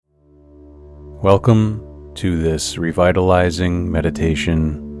Welcome to this revitalizing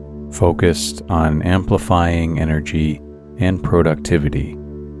meditation focused on amplifying energy and productivity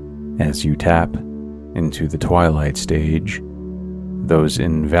as you tap into the twilight stage, those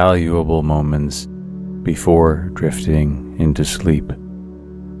invaluable moments before drifting into sleep.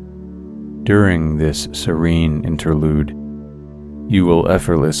 During this serene interlude, you will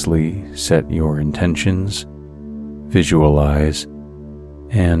effortlessly set your intentions, visualize,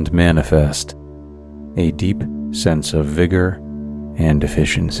 and manifest a deep sense of vigor and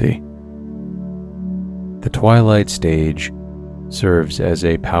efficiency. The twilight stage serves as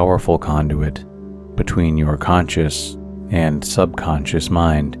a powerful conduit between your conscious and subconscious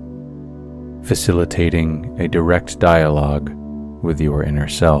mind, facilitating a direct dialogue with your inner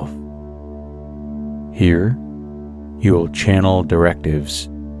self. Here, you'll channel directives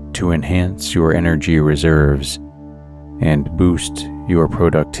to enhance your energy reserves and boost your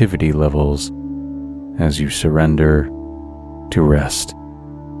productivity levels as you surrender to rest.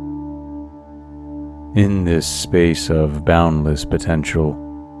 In this space of boundless potential,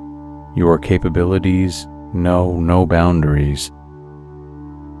 your capabilities know no boundaries.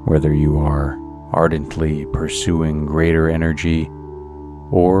 Whether you are ardently pursuing greater energy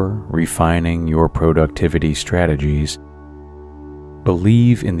or refining your productivity strategies,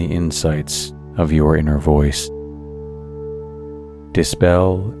 believe in the insights of your inner voice.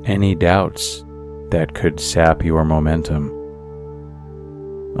 Dispel any doubts that could sap your momentum,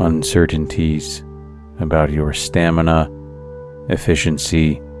 uncertainties about your stamina,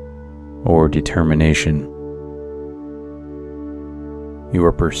 efficiency, or determination.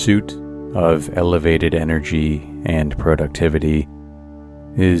 Your pursuit of elevated energy and productivity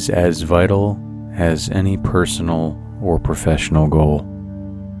is as vital as any personal or professional goal.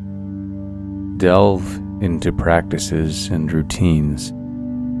 Delve into practices and routines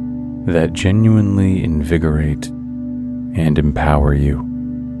that genuinely invigorate and empower you.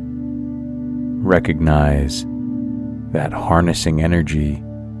 Recognize that harnessing energy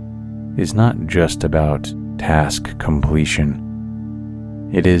is not just about task completion.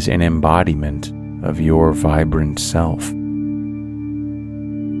 It is an embodiment of your vibrant self.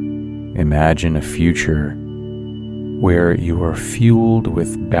 Imagine a future where you are fueled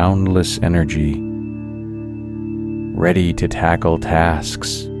with boundless energy, ready to tackle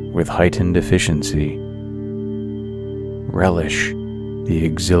tasks with heightened efficiency. Relish the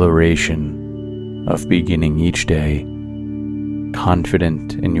exhilaration of beginning each day,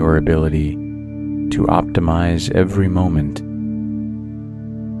 confident in your ability to optimize every moment.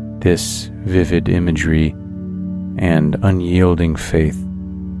 This vivid imagery and unyielding faith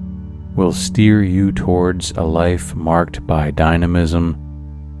will steer you towards a life marked by dynamism,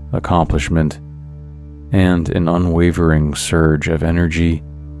 accomplishment, and an unwavering surge of energy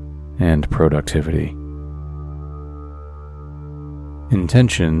and productivity.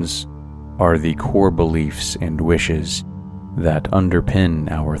 Intentions are the core beliefs and wishes that underpin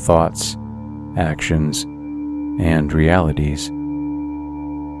our thoughts, actions, and realities.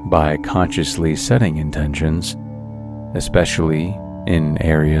 By consciously setting intentions, especially in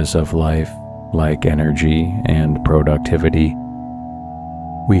areas of life like energy and productivity,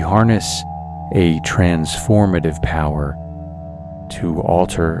 we harness a transformative power to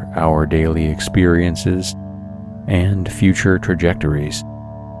alter our daily experiences and future trajectories.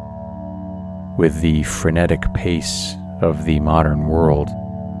 With the frenetic pace of the modern world,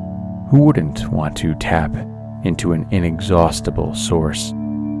 who wouldn't want to tap into an inexhaustible source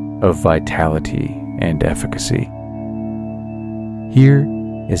of vitality and efficacy? Here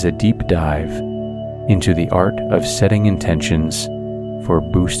is a deep dive into the art of setting intentions for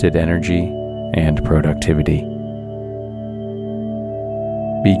boosted energy and productivity.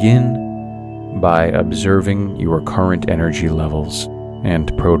 Begin by observing your current energy levels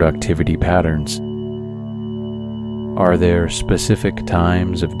and productivity patterns. Are there specific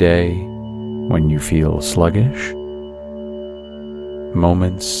times of day when you feel sluggish?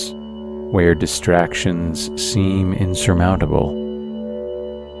 Moments where distractions seem insurmountable?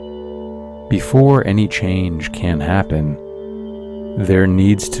 Before any change can happen, there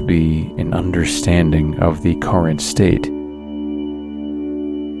needs to be an understanding of the current state.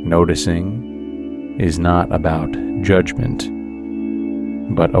 Noticing is not about judgment,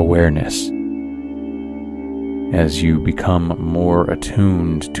 but awareness. As you become more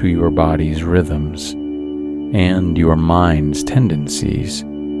attuned to your body's rhythms and your mind's tendencies,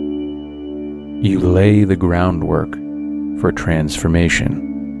 you lay the groundwork for transformation.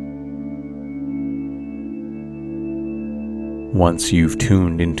 Once you've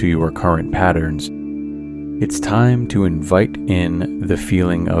tuned into your current patterns, it's time to invite in the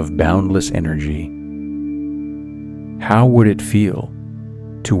feeling of boundless energy. How would it feel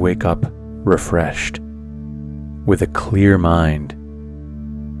to wake up refreshed, with a clear mind,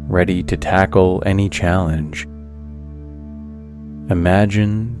 ready to tackle any challenge?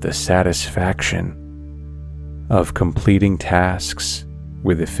 Imagine the satisfaction of completing tasks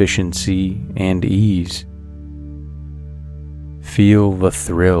with efficiency and ease. Feel the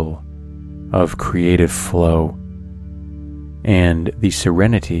thrill of creative flow and the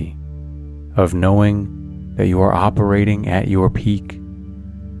serenity of knowing that you are operating at your peak.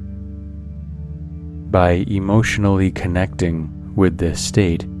 By emotionally connecting with this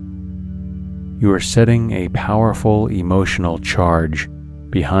state, you are setting a powerful emotional charge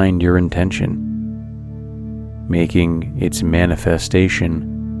behind your intention, making its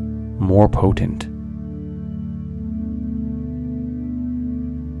manifestation more potent.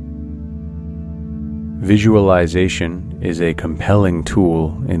 Visualization is a compelling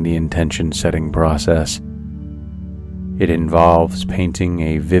tool in the intention setting process. It involves painting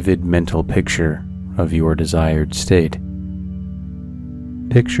a vivid mental picture of your desired state.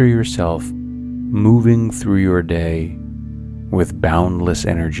 Picture yourself moving through your day with boundless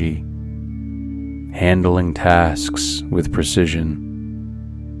energy, handling tasks with precision,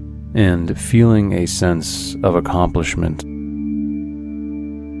 and feeling a sense of accomplishment.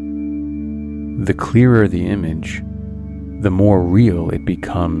 The clearer the image, the more real it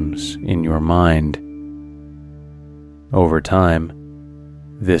becomes in your mind. Over time,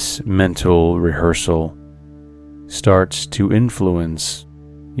 this mental rehearsal starts to influence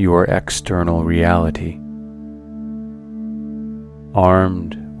your external reality.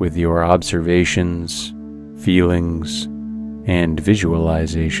 Armed with your observations, feelings, and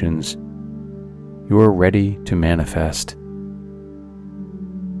visualizations, you are ready to manifest.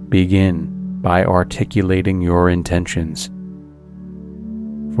 Begin by articulating your intentions.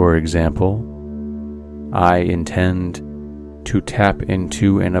 For example, I intend to tap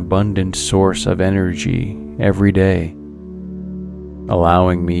into an abundant source of energy every day,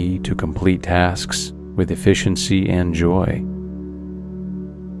 allowing me to complete tasks with efficiency and joy.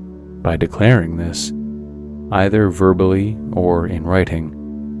 By declaring this, either verbally or in writing,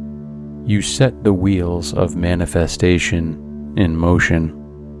 you set the wheels of manifestation in motion.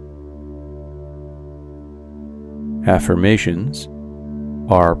 Affirmations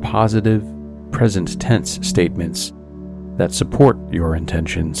are positive, present tense statements that support your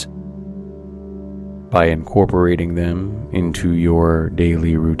intentions. By incorporating them into your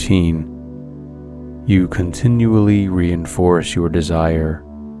daily routine, you continually reinforce your desire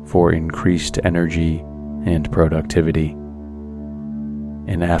for increased energy and productivity.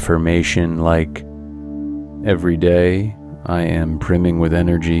 An affirmation like, "Every day I am brimming with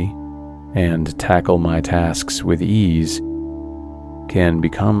energy and tackle my tasks with ease," can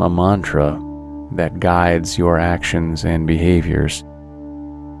become a mantra that guides your actions and behaviors.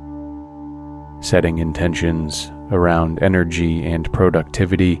 Setting intentions around energy and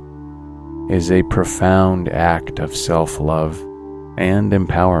productivity is a profound act of self-love and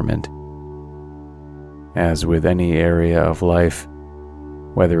empowerment. As with any area of life,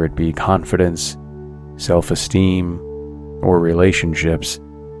 whether it be confidence, self-esteem, or relationships,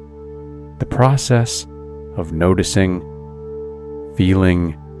 the process of noticing,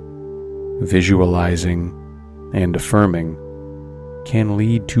 feeling, visualizing, and affirming can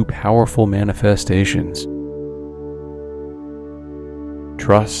lead to powerful manifestations.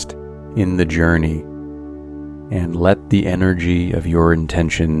 Trust in the journey and let the energy of your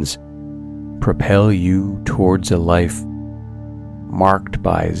intentions propel you towards a life marked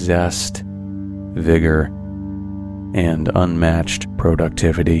by zest, vigor, and unmatched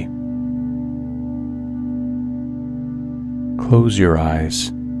productivity. Close your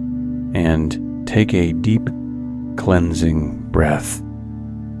eyes and take a deep, cleansing breath.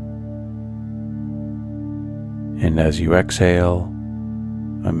 And as you exhale,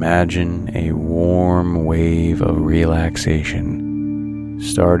 imagine a warm wave of relaxation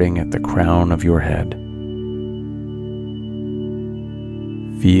starting at the crown of your head.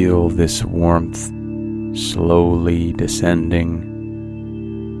 Feel this warmth slowly descending,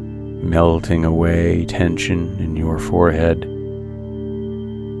 melting away tension in your forehead,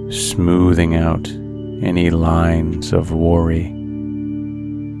 smoothing out any lines of worry.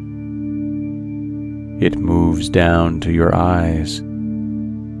 It moves down to your eyes,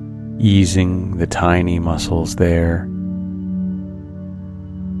 easing the tiny muscles there,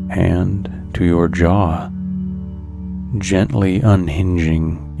 and to your jaw, gently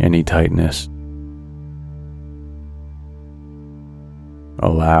unhinging any tightness.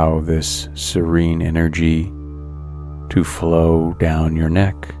 Allow this serene energy to flow down your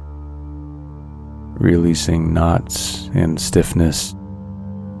neck, releasing knots and stiffness.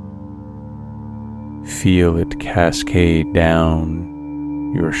 Feel it cascade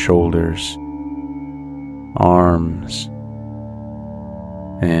down your shoulders, arms,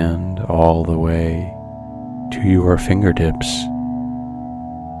 and all the way to your fingertips.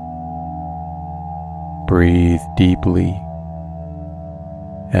 Breathe deeply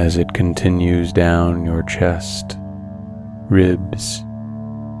as it continues down your chest, ribs,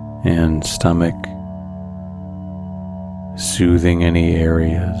 and stomach, soothing any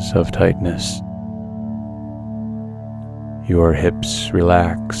areas of tightness. Your hips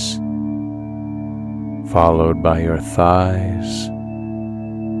relax, followed by your thighs,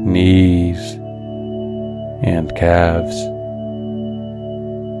 knees, and calves.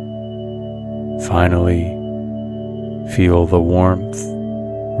 Finally, feel the warmth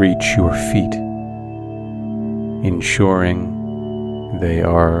reach your feet, ensuring they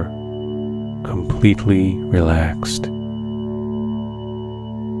are completely relaxed.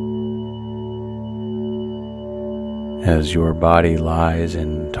 As your body lies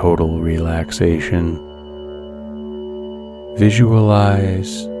in total relaxation,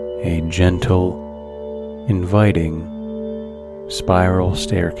 visualize a gentle, inviting spiral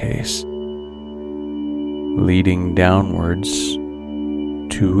staircase leading downwards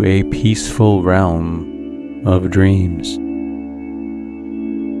to a peaceful realm of dreams.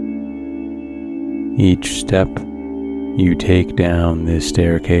 Each step you take down this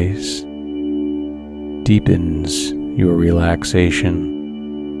staircase deepens your relaxation,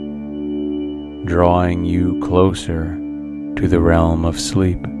 drawing you closer to the realm of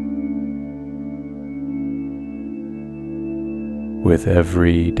sleep. With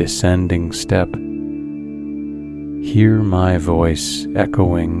every descending step, hear my voice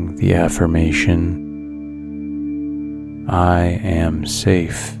echoing the affirmation, I am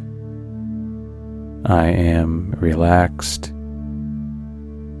safe. I am relaxed.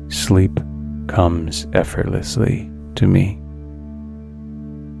 Sleep comes effortlessly to me.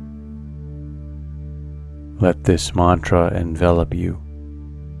 Let this mantra envelop you,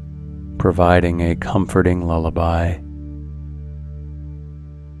 providing a comforting lullaby.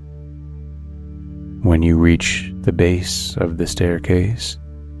 When you reach the base of the staircase,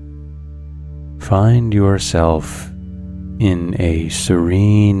 find yourself in a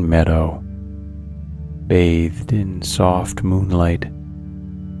serene meadow, bathed in soft moonlight.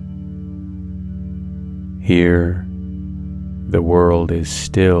 Here, the world is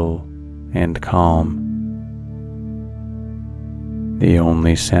still and calm. The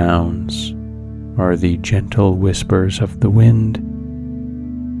only sounds are the gentle whispers of the wind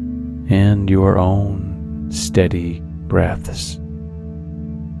and your own steady breaths.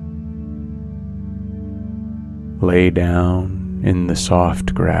 Lay down in the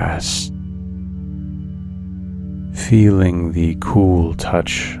soft grass, feeling the cool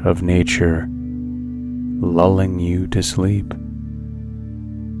touch of nature lulling you to sleep.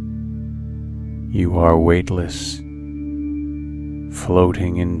 You are weightless,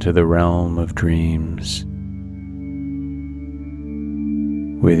 floating into the realm of dreams.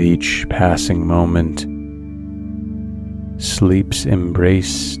 With each passing moment, sleep's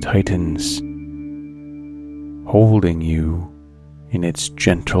embrace tightens, holding you in its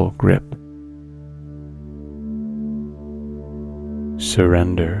gentle grip.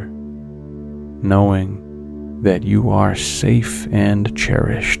 Surrender, knowing that you are safe and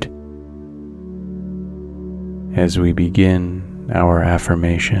cherished. As we begin our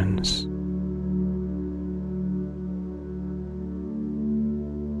affirmations,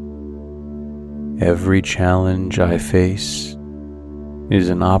 every challenge I face is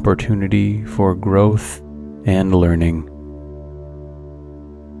an opportunity for growth and learning.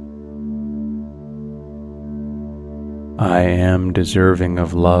 I am deserving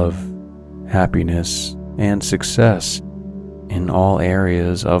of love, happiness, and success in all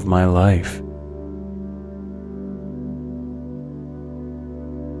areas of my life.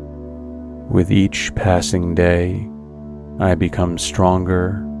 With each passing day, I become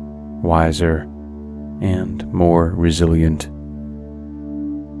stronger, wiser, and more resilient.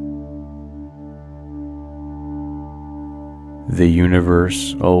 The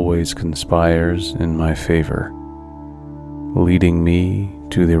universe always conspires in my favor, leading me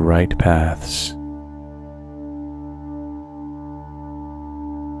to the right paths.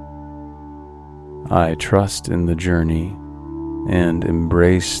 I trust in the journey and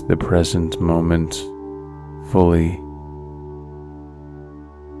embrace the present moment fully.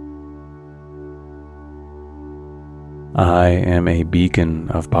 I am a beacon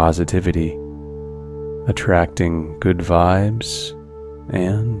of positivity, attracting good vibes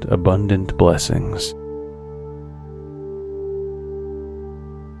and abundant blessings.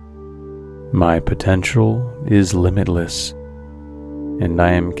 My potential is limitless, and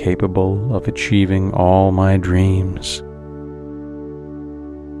I am capable of achieving all my dreams.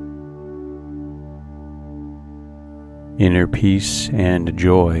 Inner peace and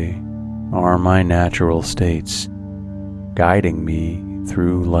joy are my natural states, guiding me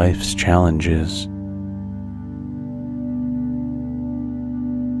through life's challenges.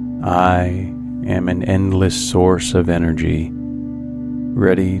 I am an endless source of energy,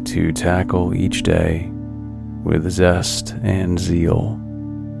 ready to tackle each day with zest and zeal.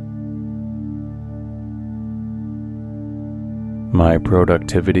 My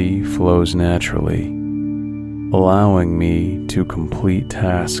productivity flows naturally, allowing me to complete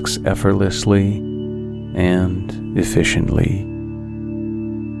tasks effortlessly and efficiently.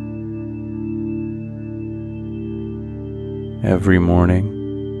 Every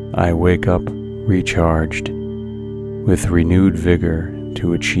morning, I wake up recharged, with renewed vigor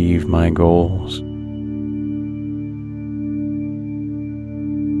to achieve my goals.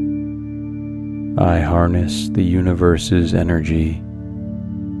 I harness the universe's energy,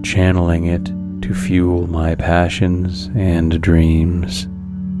 channeling it to fuel my passions and dreams.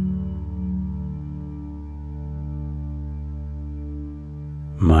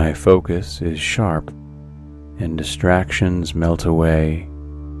 My focus is sharp, and distractions melt away,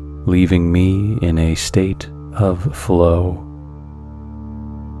 leaving me in a state of flow.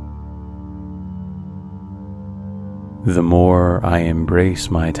 The more I embrace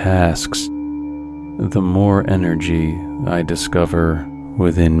my tasks, the more energy I discover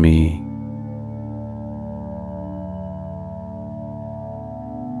within me.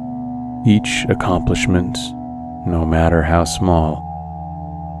 Each accomplishment, no matter how small,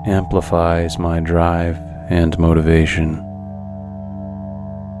 amplifies my drive and motivation.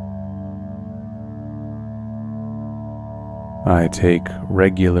 I take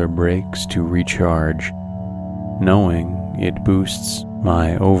regular breaks to recharge, knowing it boosts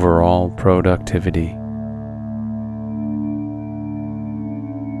my overall productivity.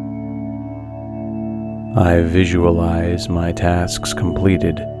 I visualize my tasks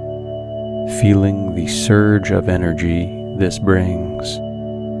completed, feeling the surge of energy this brings.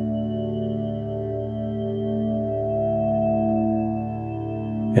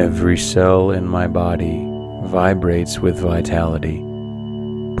 Every cell in my body vibrates with vitality,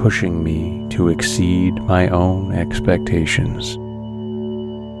 pushing me to exceed my own expectations.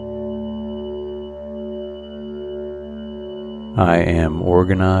 I am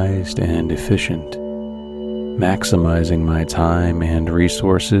organized and efficient, maximizing my time and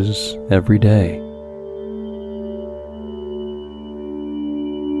resources every day.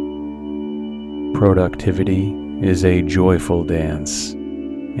 Productivity is a joyful dance,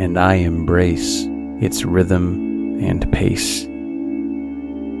 and I embrace its rhythm and pace.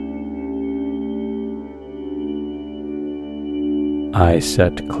 I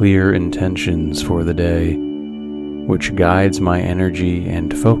set clear intentions for the day, which guides my energy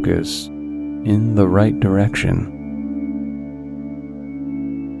and focus in the right direction.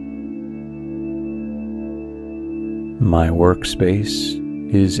 My workspace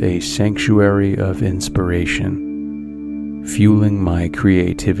is a sanctuary of inspiration, fueling my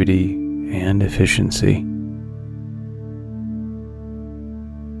creativity and efficiency.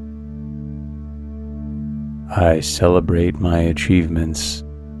 I celebrate my achievements,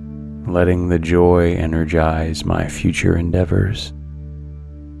 letting the joy energize my future endeavors.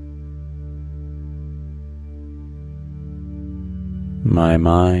 My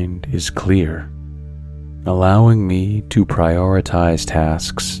mind is clear, allowing me to prioritize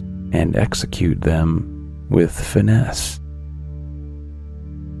tasks and execute them with finesse.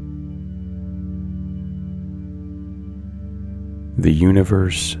 The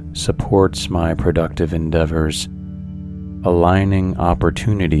universe supports my productive endeavors, aligning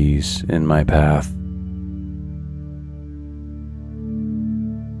opportunities in my path.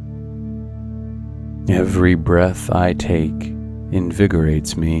 Every breath I take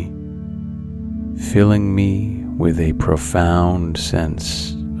invigorates me, filling me with a profound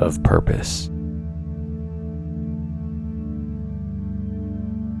sense of purpose.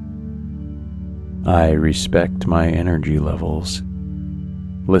 I respect my energy levels,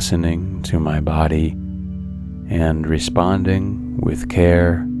 listening to my body and responding with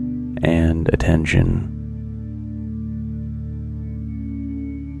care and attention.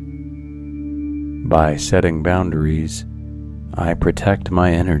 By setting boundaries, I protect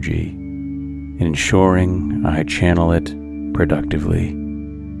my energy, ensuring I channel it productively.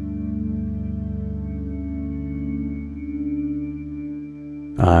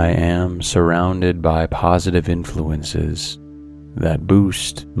 I am surrounded by positive influences that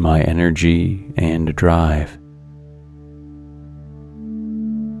boost my energy and drive.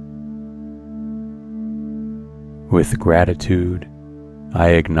 With gratitude, I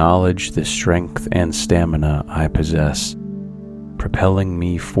acknowledge the strength and stamina I possess, propelling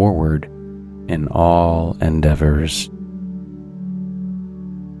me forward in all endeavors.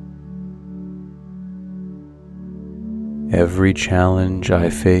 Every challenge I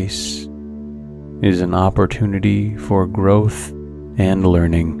face is an opportunity for growth and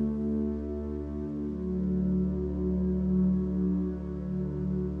learning.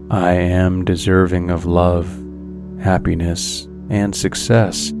 I am deserving of love, happiness, and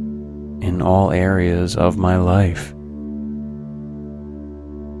success in all areas of my life.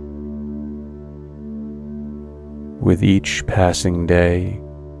 With each passing day,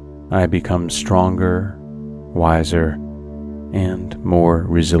 I become stronger, wiser, and more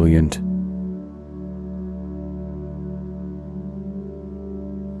resilient.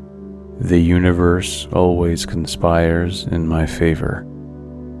 The universe always conspires in my favor,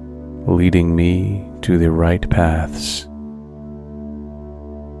 leading me to the right paths.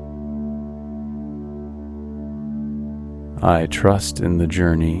 I trust in the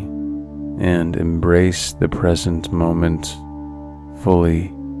journey and embrace the present moment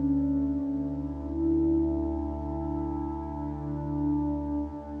fully.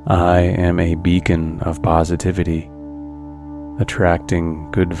 I am a beacon of positivity,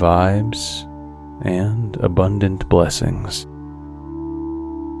 attracting good vibes and abundant blessings.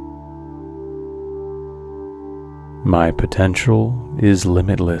 My potential is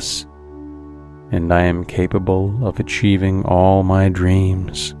limitless, and I am capable of achieving all my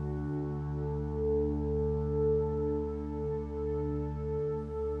dreams.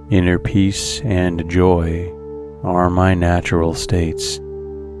 Inner peace and joy are my natural states,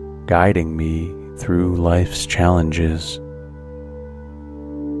 guiding me through life's challenges.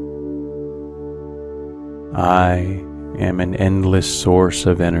 I am an endless source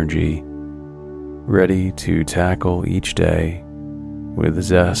of energy, ready to tackle each day with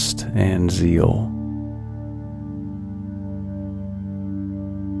zest and zeal.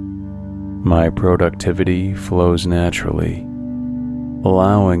 My productivity flows naturally,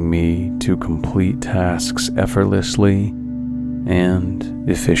 allowing me to complete tasks effortlessly and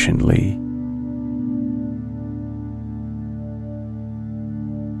efficiently.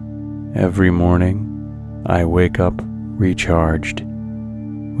 Every morning, I wake up recharged,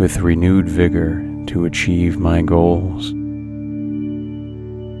 with renewed vigor to achieve my goals.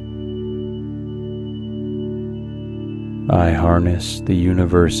 I harness the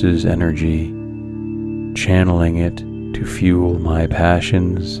universe's energy, channeling it to fuel my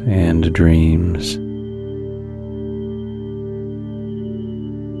passions and dreams.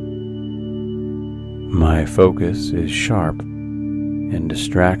 My focus is sharp, and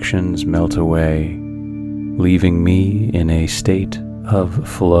distractions melt away, leaving me in a state of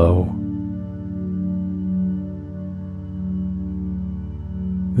flow.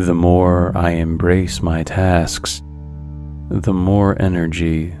 The more I embrace my tasks, the more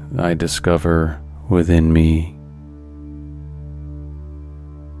energy I discover within me.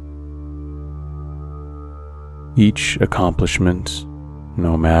 Each accomplishment,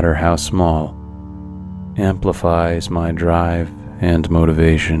 no matter how small, amplifies my drive and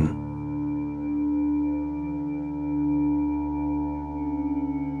motivation.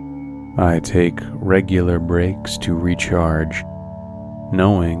 I take regular breaks to recharge,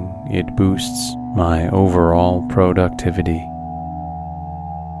 knowing it boosts my overall productivity.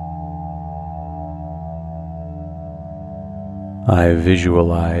 I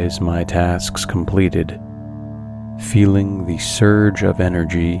visualize my tasks completed, feeling the surge of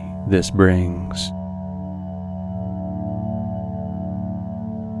energy this brings.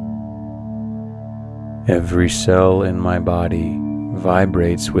 Every cell in my body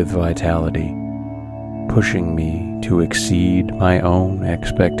vibrates with vitality, pushing me to exceed my own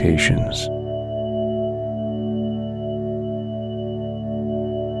expectations.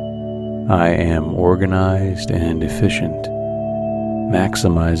 I am organized and efficient,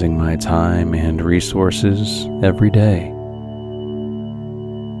 maximizing my time and resources every day.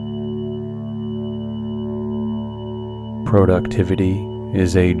 Productivity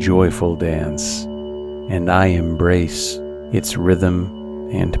is a joyful dance, and I embrace its rhythm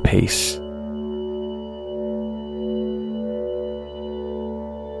and pace.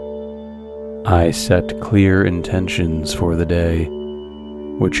 I set clear intentions for the day,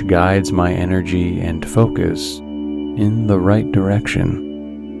 which guides my energy and focus in the right direction.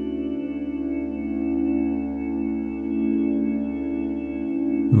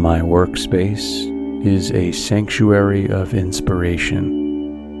 My workspace is a sanctuary of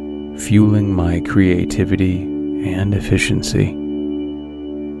inspiration, fueling my creativity and efficiency.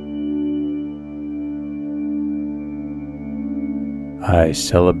 I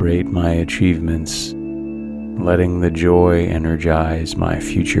celebrate my achievements, letting the joy energize my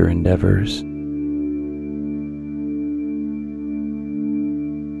future endeavors.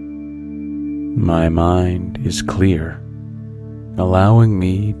 My mind is clear, allowing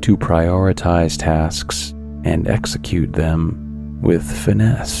me to prioritize tasks and execute them with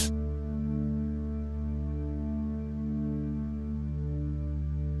finesse.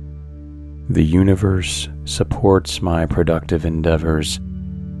 The universe supports my productive endeavors,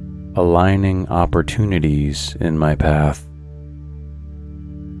 aligning opportunities in my path.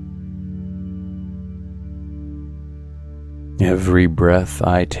 Every breath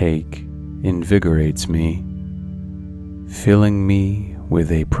I take invigorates me, filling me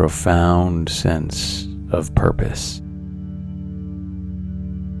with a profound sense of purpose.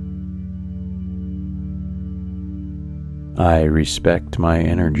 I respect my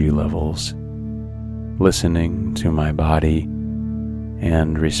energy levels, listening to my body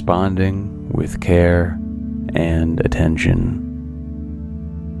and responding with care and attention.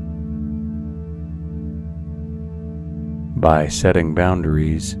 By setting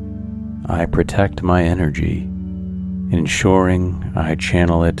boundaries, I protect my energy, ensuring I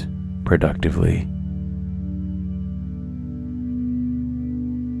channel it productively.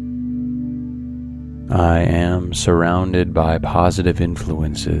 I am surrounded by positive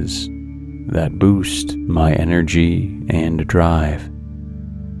influences that boost my energy and drive.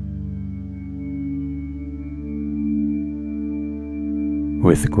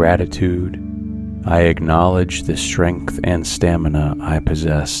 With gratitude, I acknowledge the strength and stamina I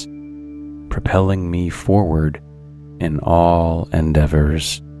possess, propelling me forward in all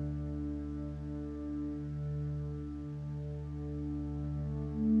endeavors.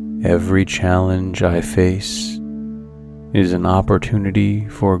 Every challenge I face is an opportunity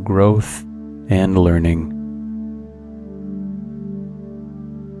for growth and learning.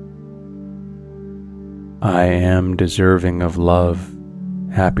 I am deserving of love,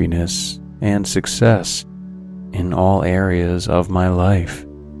 happiness, and success in all areas of my life.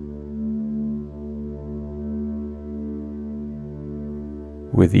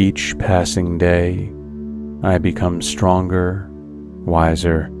 With each passing day, I become stronger,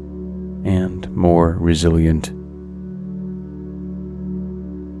 wiser, and more resilient.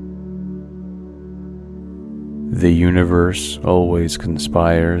 The universe always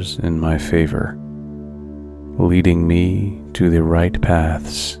conspires in my favor, leading me to the right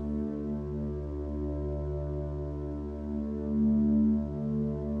paths.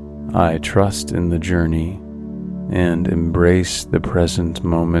 I trust in the journey and embrace the present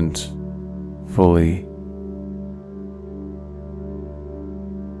moment fully.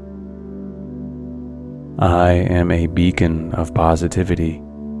 I am a beacon of positivity,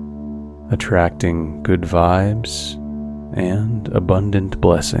 attracting good vibes and abundant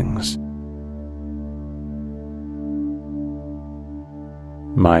blessings.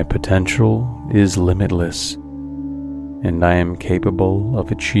 My potential is limitless, and I am capable of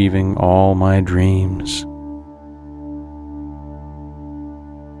achieving all my dreams.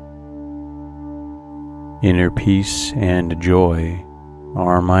 Inner peace and joy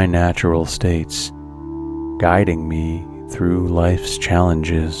are my natural states, guiding me through life's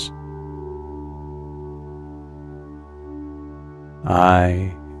challenges.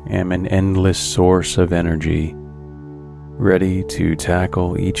 I am an endless source of energy, ready to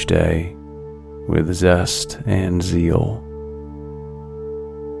tackle each day with zest and zeal.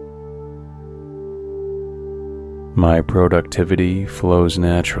 My productivity flows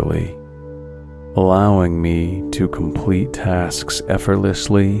naturally, allowing me to complete tasks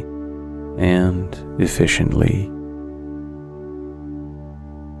effortlessly and efficiently.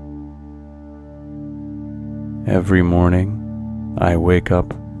 Every morning, I wake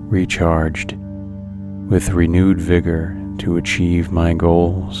up recharged, with renewed vigor to achieve my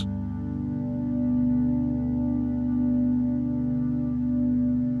goals.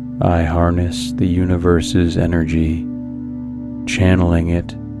 I harness the universe's energy, channeling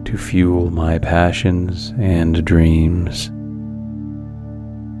it to fuel my passions and dreams.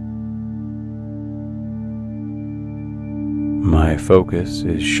 My focus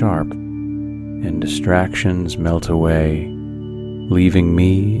is sharp, and distractions melt away, leaving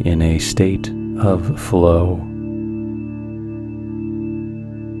me in a state of flow.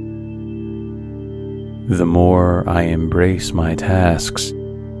 The more I embrace my tasks,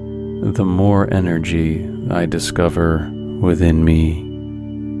 the more energy I discover within me.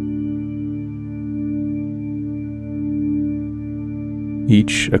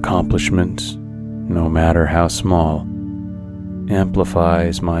 Each accomplishment, no matter how small,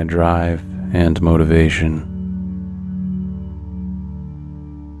 amplifies my drive and motivation.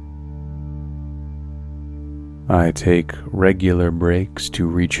 I take regular breaks to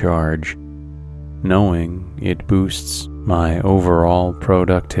recharge, knowing it boosts my overall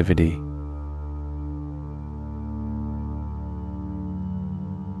productivity.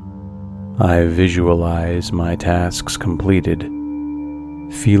 I visualize my tasks completed,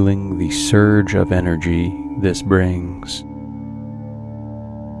 feeling the surge of energy this brings.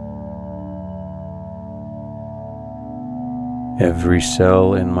 Every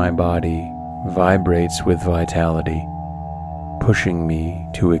cell in my body vibrates with vitality, pushing me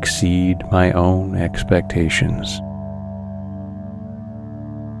to exceed my own expectations.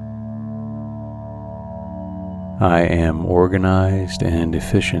 I am organized and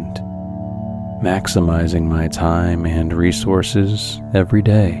efficient, maximizing my time and resources every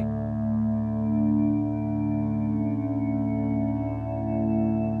day.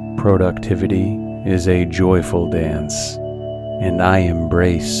 Productivity is a joyful dance, and I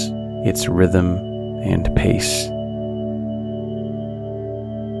embrace its rhythm and pace.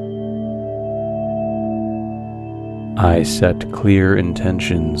 I set clear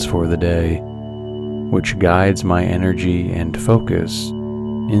intentions for the day, which guides my energy and focus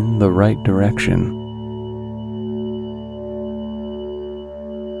in the right direction.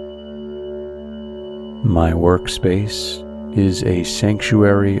 My workspace is a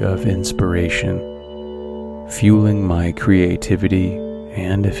sanctuary of inspiration, fueling my creativity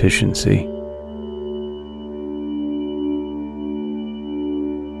and efficiency.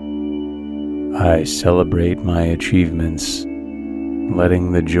 I celebrate my achievements,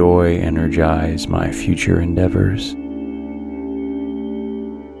 letting the joy energize my future endeavors.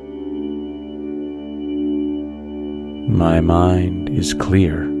 My mind is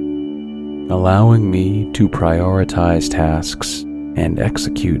clear, allowing me to prioritize tasks and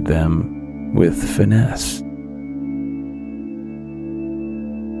execute them with finesse.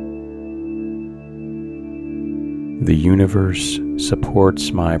 The universe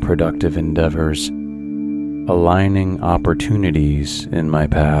supports my productive endeavors, aligning opportunities in my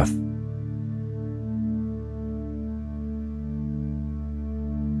path.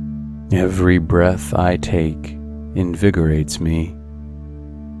 Every breath I take invigorates me,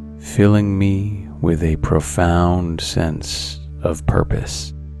 filling me with a profound sense of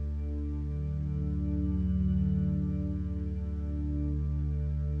purpose.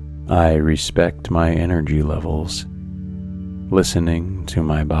 I respect my energy levels, listening to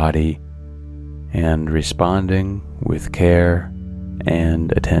my body and responding with care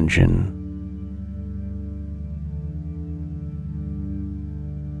and attention.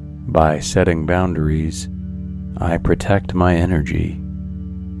 By setting boundaries, I protect my energy,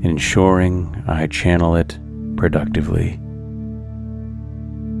 ensuring I channel it productively.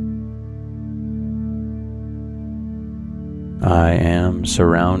 I am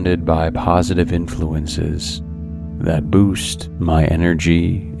surrounded by positive influences that boost my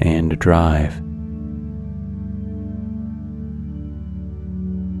energy and drive.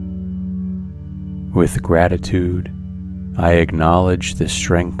 With gratitude, I acknowledge the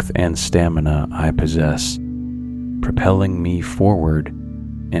strength and stamina I possess, propelling me forward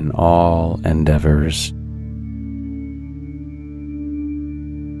in all endeavors.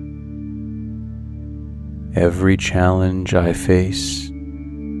 Every challenge I face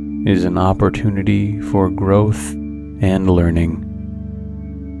is an opportunity for growth and learning.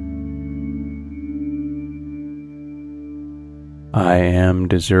 I am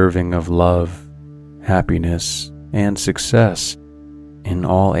deserving of love, happiness, and success in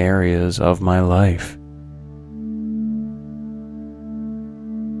all areas of my life.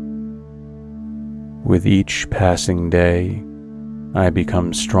 With each passing day, I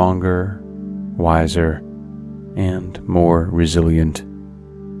become stronger, wiser, and more resilient.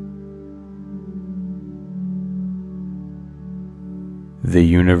 The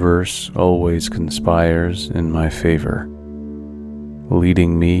universe always conspires in my favor,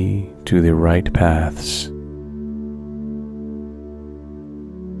 leading me to the right paths.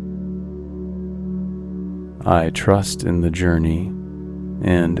 I trust in the journey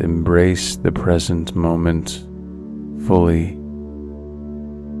and embrace the present moment fully.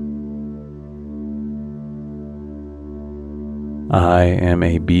 I am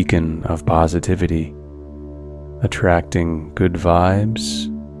a beacon of positivity, attracting good vibes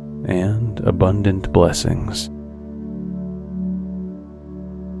and abundant blessings.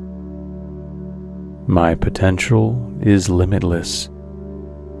 My potential is limitless,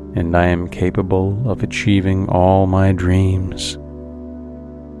 and I am capable of achieving all my dreams.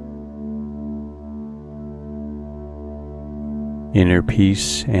 Inner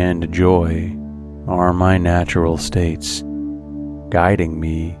peace and joy are my natural states, guiding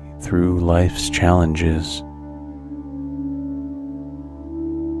me through life's challenges.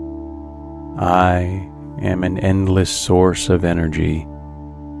 I am an endless source of energy,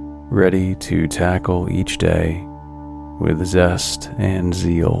 ready to tackle each day with zest and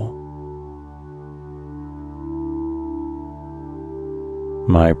zeal.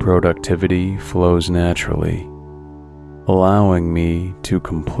 My productivity flows naturally, allowing me to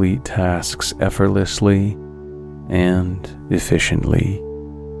complete tasks effortlessly and efficiently.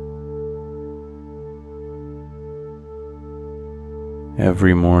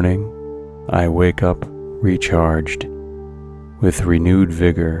 Every morning, I wake up recharged, with renewed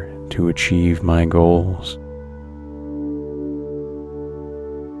vigor to achieve my goals.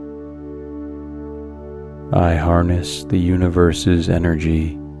 I harness the universe's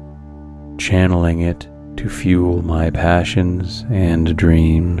energy, channeling it to fuel my passions and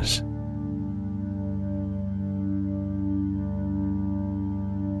dreams.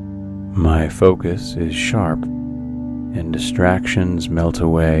 My focus is sharp, and distractions melt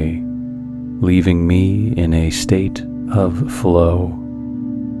away, leaving me in a state of flow.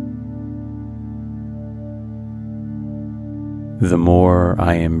 The more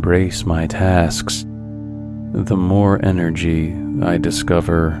I embrace my tasks, the more energy I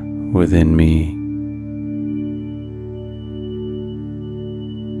discover within me.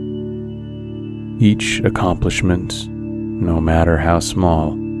 Each accomplishment, no matter how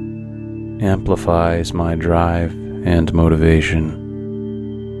small, amplifies my drive and motivation.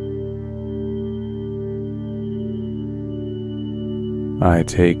 I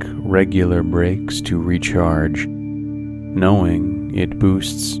take regular breaks to recharge, knowing it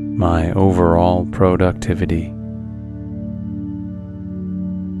boosts my overall productivity.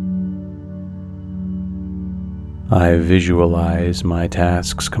 I visualize my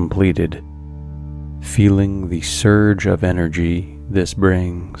tasks completed, feeling the surge of energy this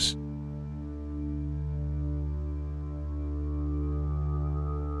brings.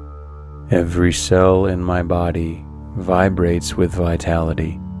 Every cell in my body vibrates with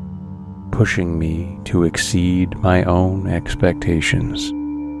vitality, pushing me to exceed my own expectations.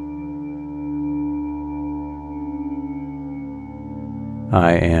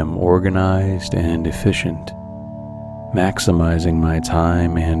 I am organized and efficient, maximizing my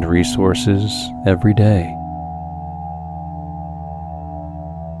time and resources every day.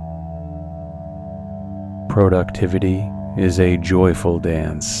 Productivity is a joyful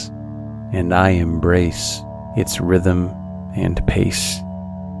dance, and I embrace its rhythm and pace.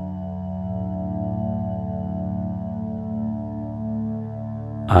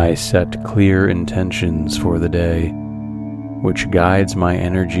 I set clear intentions for the day, which guides my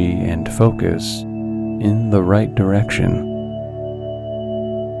energy and focus in the right direction.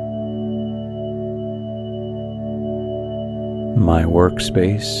 My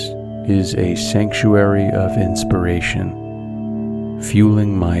workspace is a sanctuary of inspiration,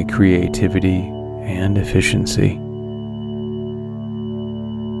 fueling my creativity and efficiency.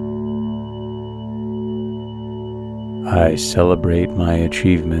 I celebrate my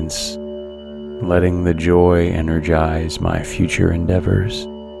achievements, letting the joy energize my future endeavors.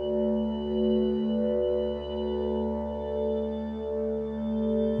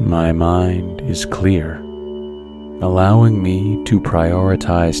 My mind is clear, allowing me to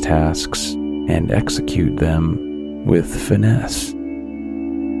prioritize tasks and execute them with finesse.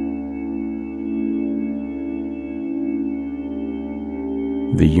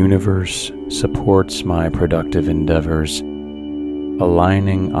 The universe supports my productive endeavors,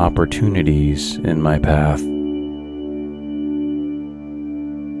 aligning opportunities in my path.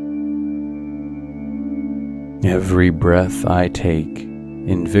 Every breath I take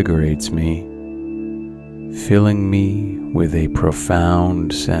invigorates me, filling me with a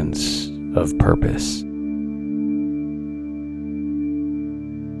profound sense of purpose.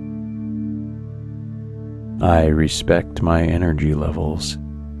 I respect my energy levels,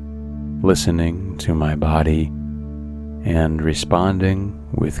 listening to my body and responding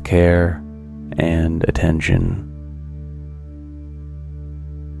with care and attention.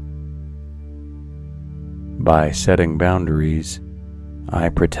 By setting boundaries, I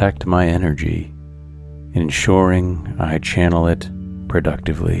protect my energy, ensuring I channel it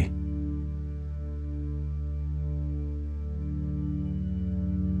productively.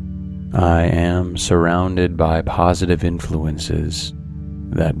 I am surrounded by positive influences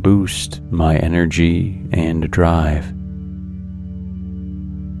that boost my energy and drive.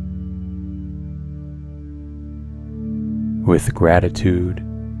 With gratitude,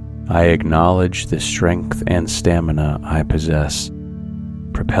 I acknowledge the strength and stamina I possess,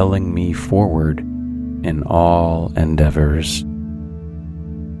 propelling me forward in all endeavors.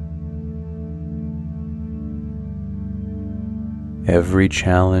 Every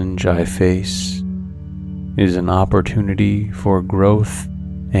challenge I face is an opportunity for growth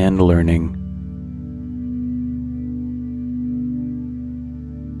and learning.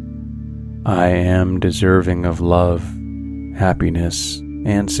 I am deserving of love, happiness,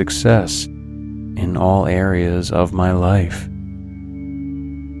 and success in all areas of my life.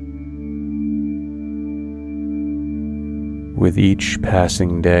 With each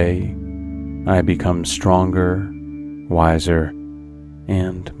passing day, I become stronger, wiser,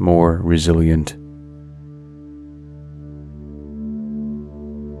 and more resilient.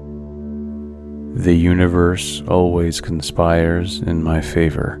 The universe always conspires in my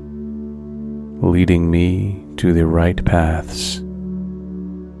favor, leading me to the right paths.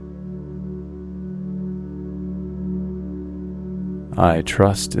 I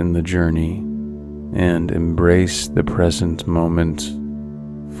trust in the journey and embrace the present moment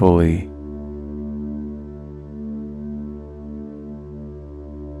fully.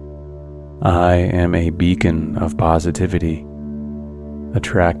 I am a beacon of positivity,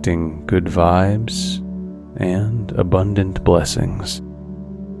 attracting good vibes and abundant blessings.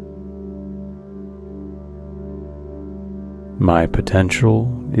 My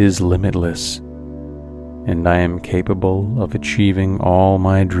potential is limitless, and I am capable of achieving all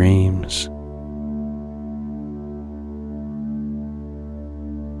my dreams.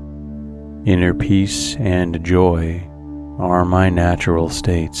 Inner peace and joy are my natural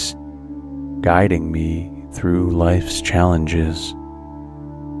states, guiding me through life's challenges.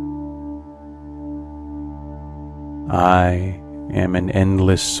 I am an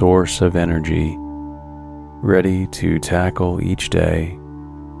endless source of energy, ready to tackle each day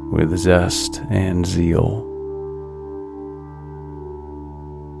with zest and zeal.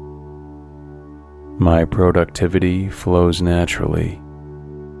 My productivity flows naturally,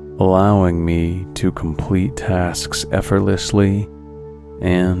 allowing me to complete tasks effortlessly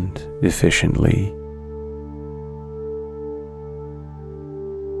and efficiently.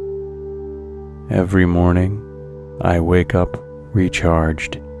 Every morning, I wake up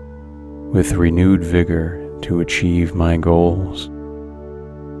recharged, with renewed vigor to achieve my goals.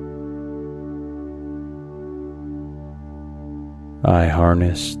 I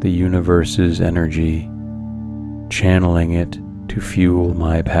harness the universe's energy, channeling it to fuel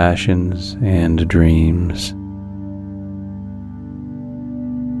my passions and dreams.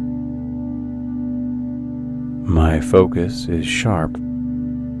 My focus is sharp,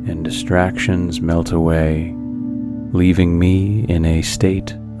 and distractions melt away, leaving me in a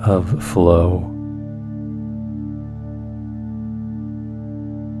state of flow.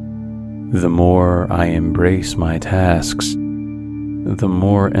 The more I embrace my tasks, the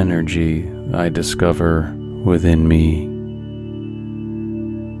more energy I discover within me.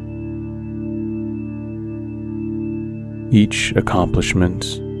 Each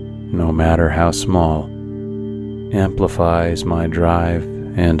accomplishment, no matter how small, amplifies my drive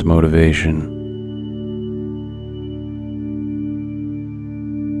and motivation.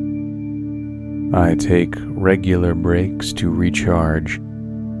 I take regular breaks to recharge,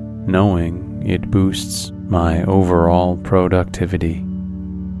 knowing it boosts my overall productivity.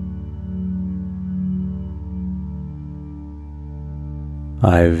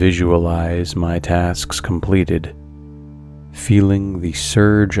 I visualize my tasks completed, feeling the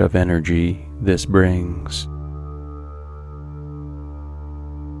surge of energy this brings.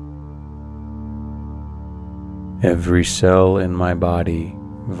 Every cell in my body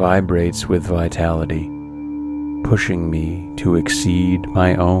vibrates with vitality, pushing me to exceed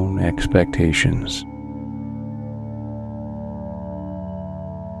my own expectations.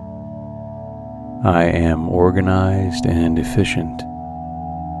 I am organized and efficient,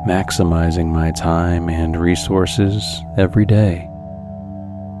 maximizing my time and resources every day.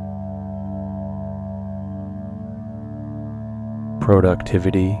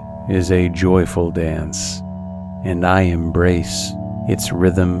 Productivity is a joyful dance, and I embrace its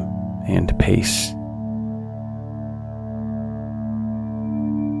rhythm and pace.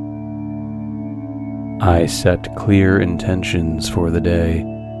 I set clear intentions for the day,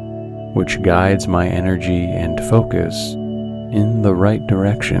 which guides my energy and focus in the right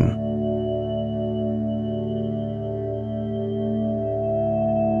direction.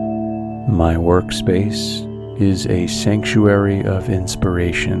 My workspace is a sanctuary of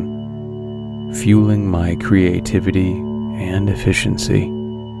inspiration, fueling my creativity and efficiency.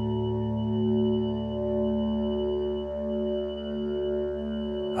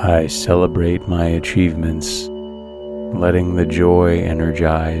 I celebrate my achievements, letting the joy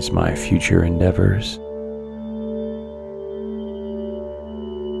energize my future endeavors.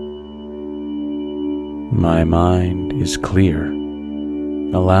 My mind is clear,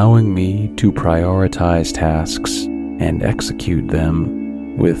 allowing me to prioritize tasks and execute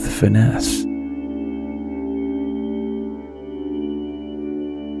them with finesse.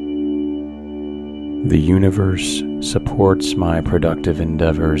 The universe supports my productive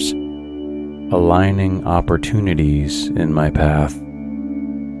endeavors, aligning opportunities in my path.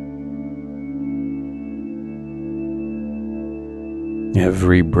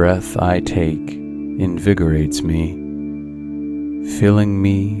 Every breath I take invigorates me, filling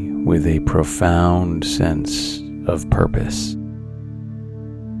me with a profound sense of purpose.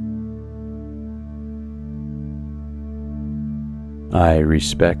 I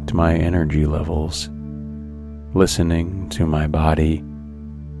respect my energy levels, listening to my body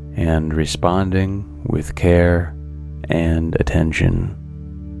and responding with care and attention.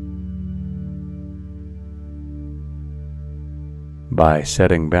 By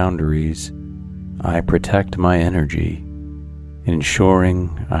setting boundaries, I protect my energy,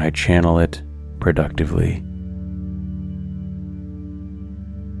 ensuring I channel it productively.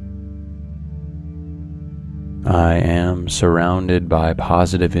 I am surrounded by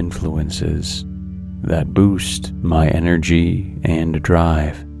positive influences that boost my energy and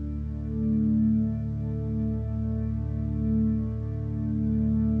drive.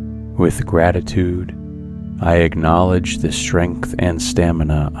 With gratitude, I acknowledge the strength and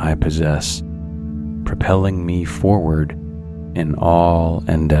stamina I possess, propelling me forward in all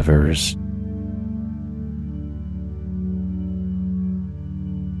endeavors.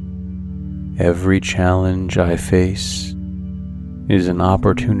 Every challenge I face is an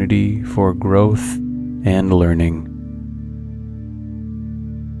opportunity for growth and learning.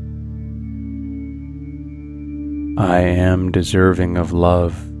 I am deserving of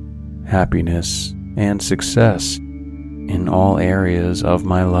love, happiness, and success in all areas of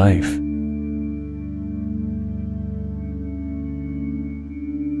my life.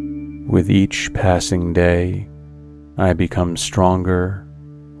 With each passing day, I become stronger,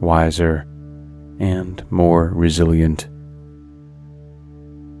 wiser, and more resilient.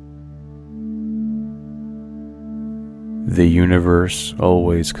 The universe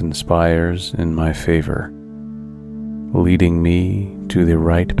always conspires in my favor, leading me to the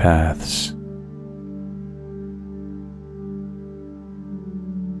right paths.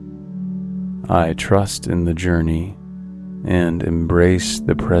 I trust in the journey and embrace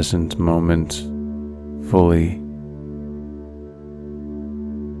the present moment fully.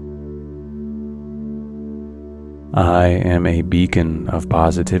 I am a beacon of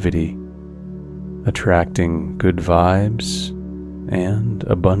positivity, attracting good vibes and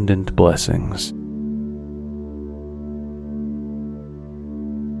abundant blessings.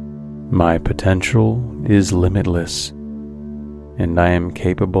 My potential is limitless, and I am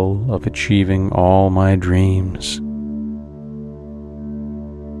capable of achieving all my dreams.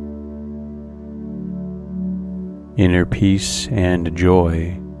 Inner peace and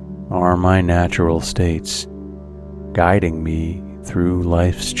joy are my natural states, guiding me through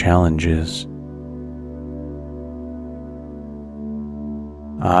life's challenges.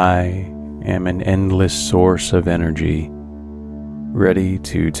 I am an endless source of energy, ready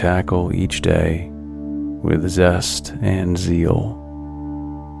to tackle each day with zest and zeal.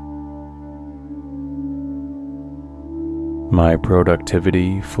 My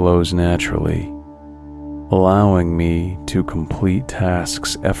productivity flows naturally, allowing me to complete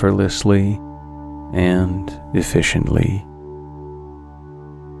tasks effortlessly and efficiently.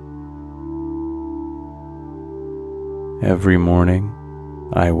 Every morning,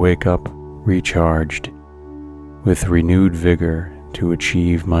 I wake up recharged, with renewed vigor to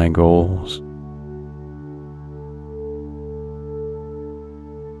achieve my goals.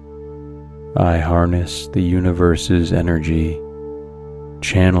 I harness the universe's energy,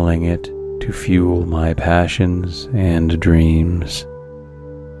 channeling it to fuel my passions and dreams.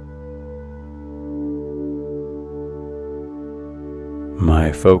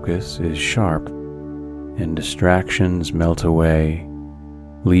 My focus is sharp, and distractions melt away,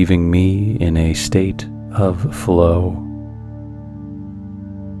 leaving me in a state of flow.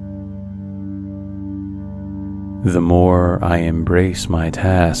 The more I embrace my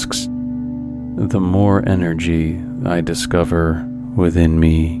tasks, the more energy I discover within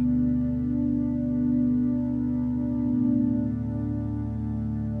me,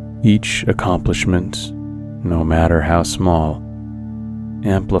 Each accomplishment, no matter how small,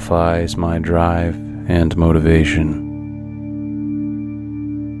 amplifies my drive and motivation.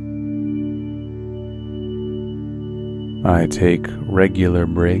 I take regular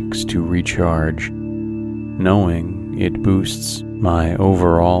breaks to recharge, knowing it boosts my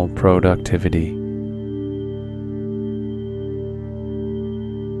overall productivity.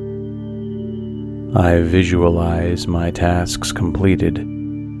 I visualize my tasks completed,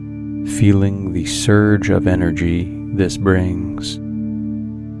 feeling the surge of energy this brings.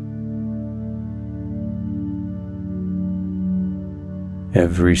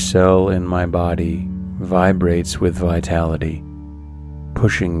 Every cell in my body vibrates with vitality,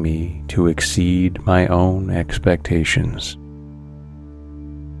 pushing me to exceed my own expectations.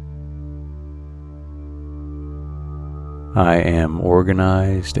 I am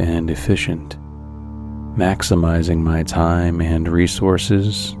organized and efficient, maximizing my time and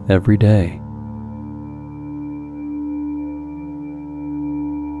resources every day.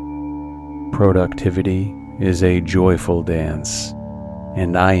 Productivity is a joyful dance,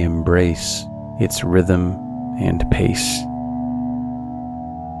 and I embrace its rhythm and pace.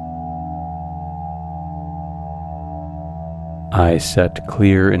 I set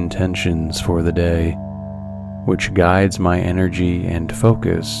clear intentions for the day, which guides my energy and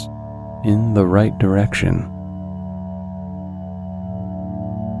focus in the right direction.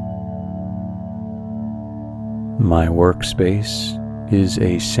 My workspace is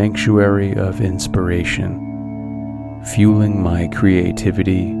a sanctuary of inspiration, fueling my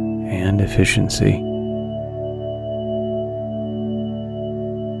creativity and efficiency.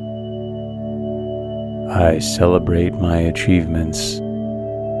 I celebrate my achievements,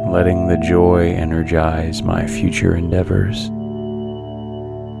 letting the joy energize my future endeavors.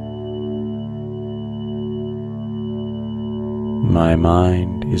 My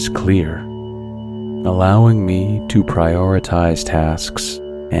mind is clear, allowing me to prioritize tasks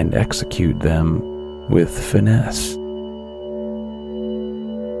and execute them with finesse.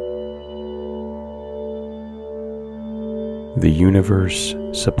 The universe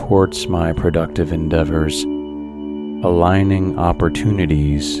supports my productive endeavors, aligning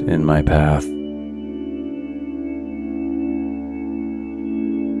opportunities in my path.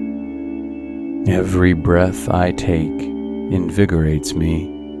 Every breath I take invigorates me,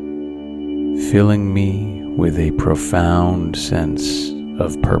 filling me with a profound sense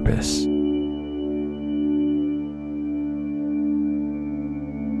of purpose.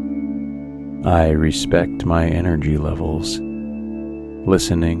 I respect my energy levels,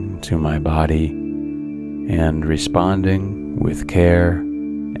 listening to my body and responding with care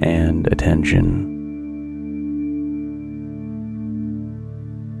and attention.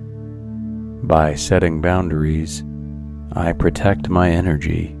 By setting boundaries, I protect my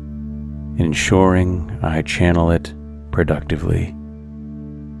energy, ensuring I channel it productively.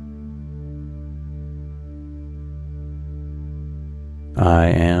 I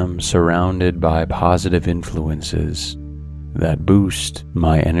am surrounded by positive influences that boost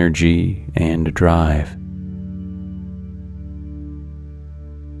my energy and drive.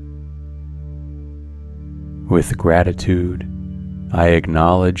 With gratitude, I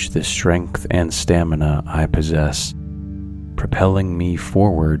acknowledge the strength and stamina I possess, propelling me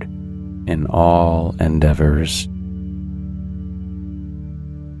forward in all endeavors.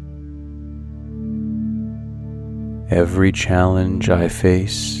 Every challenge I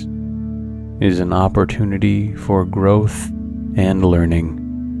face is an opportunity for growth and learning.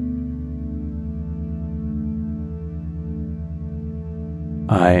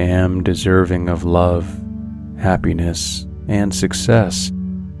 I am deserving of love, happiness, and success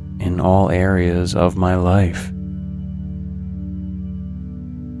in all areas of my life.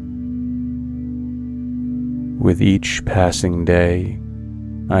 With each passing day,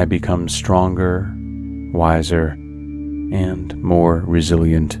 I become stronger, wiser, and more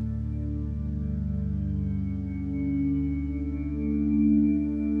resilient.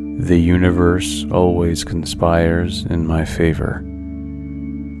 The universe always conspires in my favor,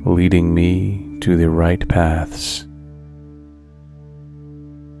 leading me to the right paths.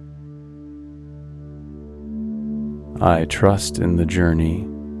 I trust in the journey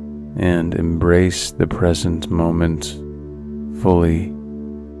and embrace the present moment fully.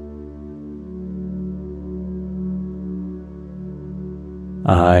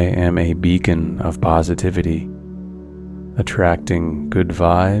 I am a beacon of positivity, attracting good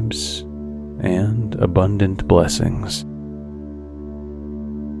vibes and abundant blessings.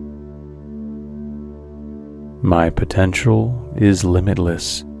 My potential is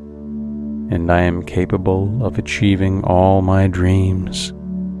limitless, and I am capable of achieving all my dreams.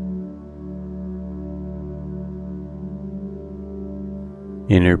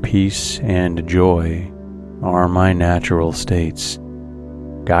 Inner peace and joy are my natural states,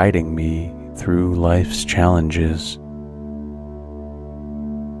 guiding me through life's challenges.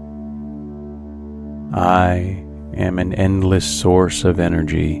 I am an endless source of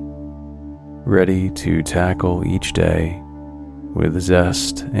energy, ready to tackle each day with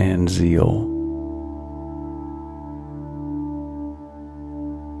zest and zeal.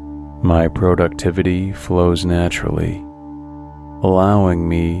 My productivity flows naturally, allowing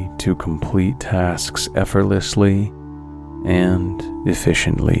me to complete tasks effortlessly and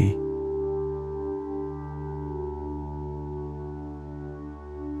efficiently.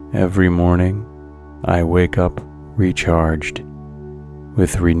 Every morning, I wake up recharged,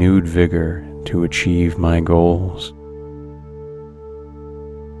 with renewed vigor to achieve my goals.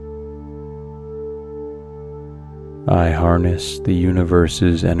 I harness the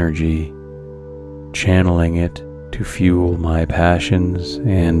universe's energy, channeling it to fuel my passions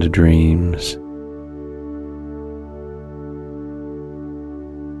and dreams.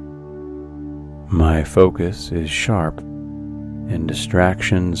 My focus is sharp, and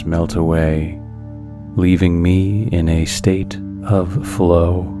distractions melt away, leaving me in a state of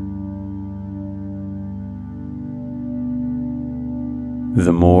flow.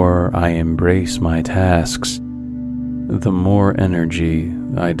 The more I embrace my tasks, the more energy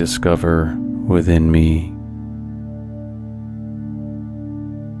I discover within me.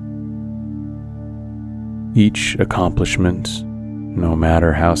 Each accomplishment, no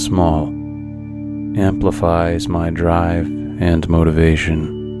matter how small, amplifies my drive and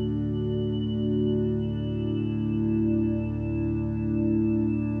motivation.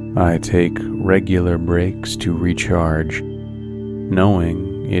 I take regular breaks to recharge,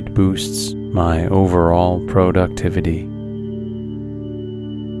 knowing it boosts my overall productivity.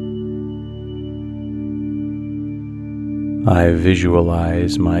 I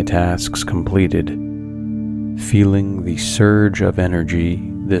visualize my tasks completed, feeling the surge of energy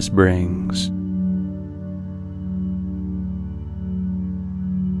this brings.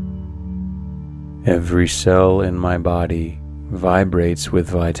 Every cell in my body vibrates with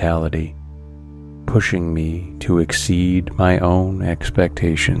vitality, pushing me to exceed my own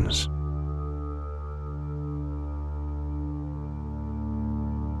expectations.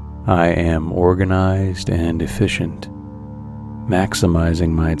 I am organized and efficient, maximizing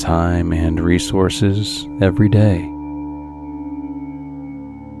my time and resources every day.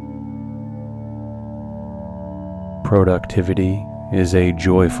 Productivity is a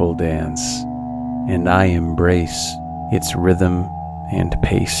joyful dance, and I embrace its rhythm and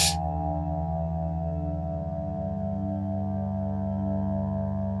pace.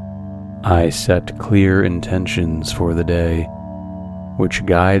 I set clear intentions for the day, which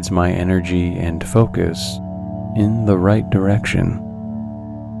guides my energy and focus in the right direction.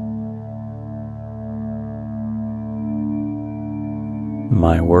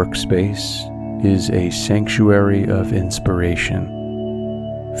 My workspace is a sanctuary of inspiration,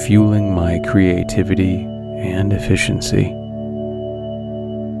 fueling my creativity and efficiency.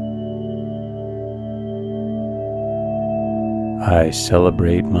 I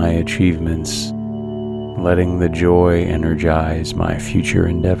celebrate my achievements, letting the joy energize my future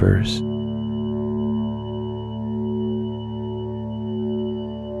endeavors.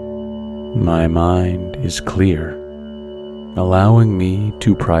 My mind is clear, allowing me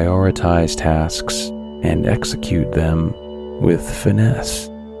to prioritize tasks and execute them with finesse.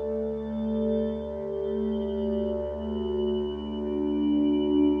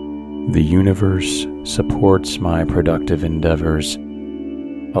 The universe supports my productive endeavors,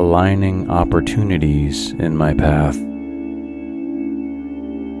 aligning opportunities in my path.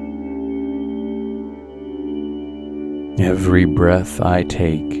 Every breath I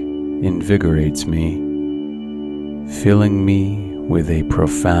take invigorates me, filling me with a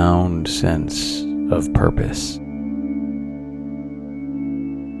profound sense of purpose.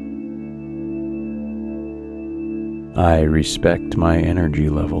 I respect my energy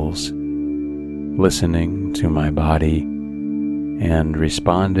levels, listening to my body and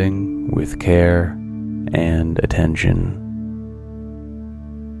responding with care and attention.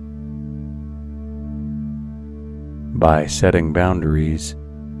 By setting boundaries,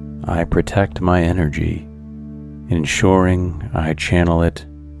 I protect my energy, ensuring I channel it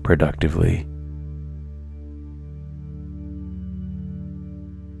productively.